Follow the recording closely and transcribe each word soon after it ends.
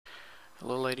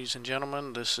Hello ladies and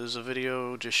gentlemen, this is a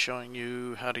video just showing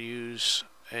you how to use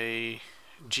a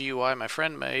GUI my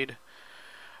friend made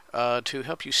to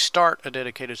help you start a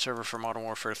dedicated server for Modern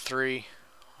Warfare 3.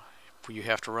 You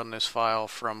have to run this file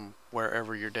from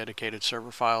wherever your dedicated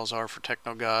server files are for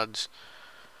Technogods,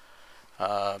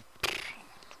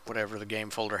 whatever the game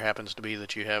folder happens to be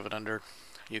that you have it under.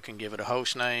 You can give it a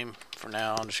host name. For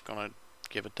now I'm just going to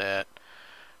give it that.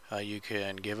 You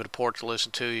can give it a port to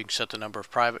listen to. You can set the number of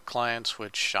private clients,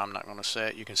 which I'm not going to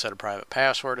set. You can set a private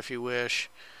password if you wish.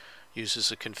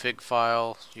 Uses a config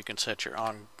file. You can set your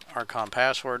Archon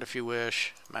password if you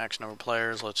wish. Max number of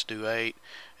players, let's do 8.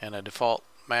 And a default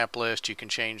map list, you can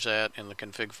change that in the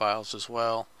config files as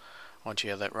well. Once you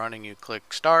have that running, you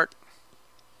click start.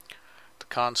 The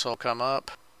console come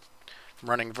up. I'm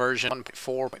running version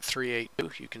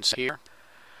 1.4.382. You can see here.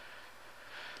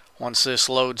 Once this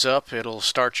loads up, it'll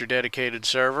start your dedicated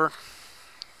server.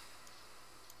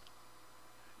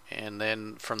 And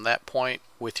then from that point,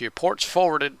 with your ports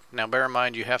forwarded, now bear in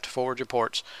mind you have to forward your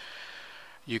ports,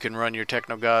 you can run your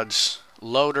Technogods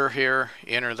loader here,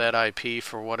 enter that IP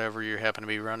for whatever you happen to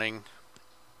be running,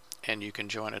 and you can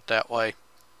join it that way.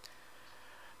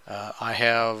 I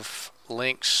have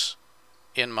links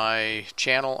in my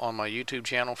channel, on my YouTube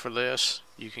channel for this.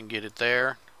 You can get it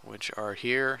there, which are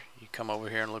here. You come over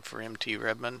here and look for MT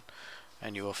Redmond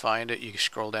and you will find it. You can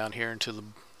scroll down here into the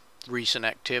recent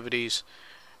activities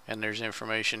and there's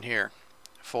information here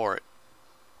for it.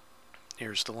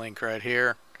 Here's the link right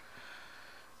here.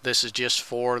 This is just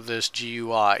for this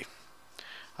GUI.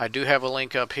 I do have a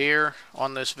link up here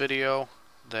on this video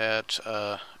that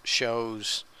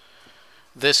shows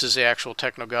this is the actual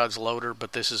Technogods loader,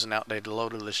 but this is an outdated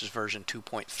loader. This is version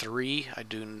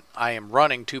 2.3. I am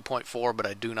running 2.4, but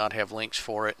I do not have links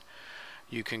for it.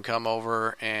 You can come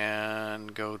over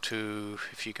and go to,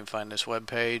 if you can find this web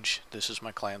page, this is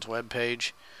my clan's web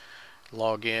page.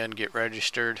 Log in, get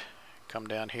registered, come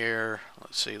down here.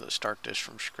 Let's see, let's start this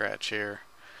from scratch here.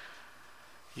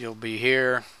 You'll be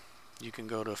here. You can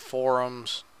go to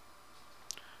forums,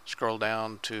 scroll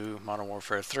down to Modern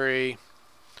Warfare 3.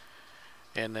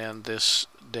 And then this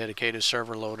dedicated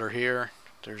server loader here,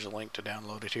 there's a link to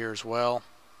download it here as well.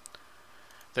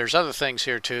 There's other things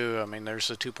here too. I mean, there's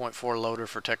the 2.4 loader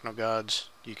for Technogods.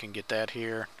 You can get that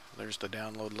here. There's the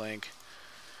download link.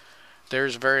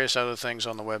 There's various other things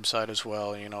on the website as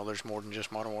well. You know, there's more than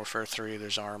just Modern Warfare 3.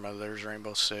 There's Arma, there's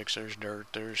Rainbow Six, there's Dirt,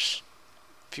 there's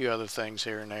a few other things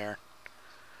here and there.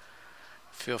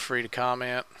 Feel free to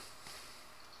comment.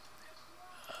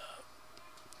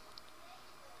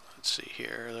 Let's see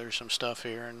here, there's some stuff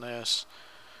here in this.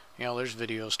 You know, there's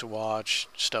videos to watch,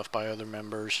 stuff by other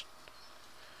members.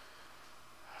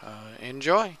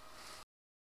 Enjoy!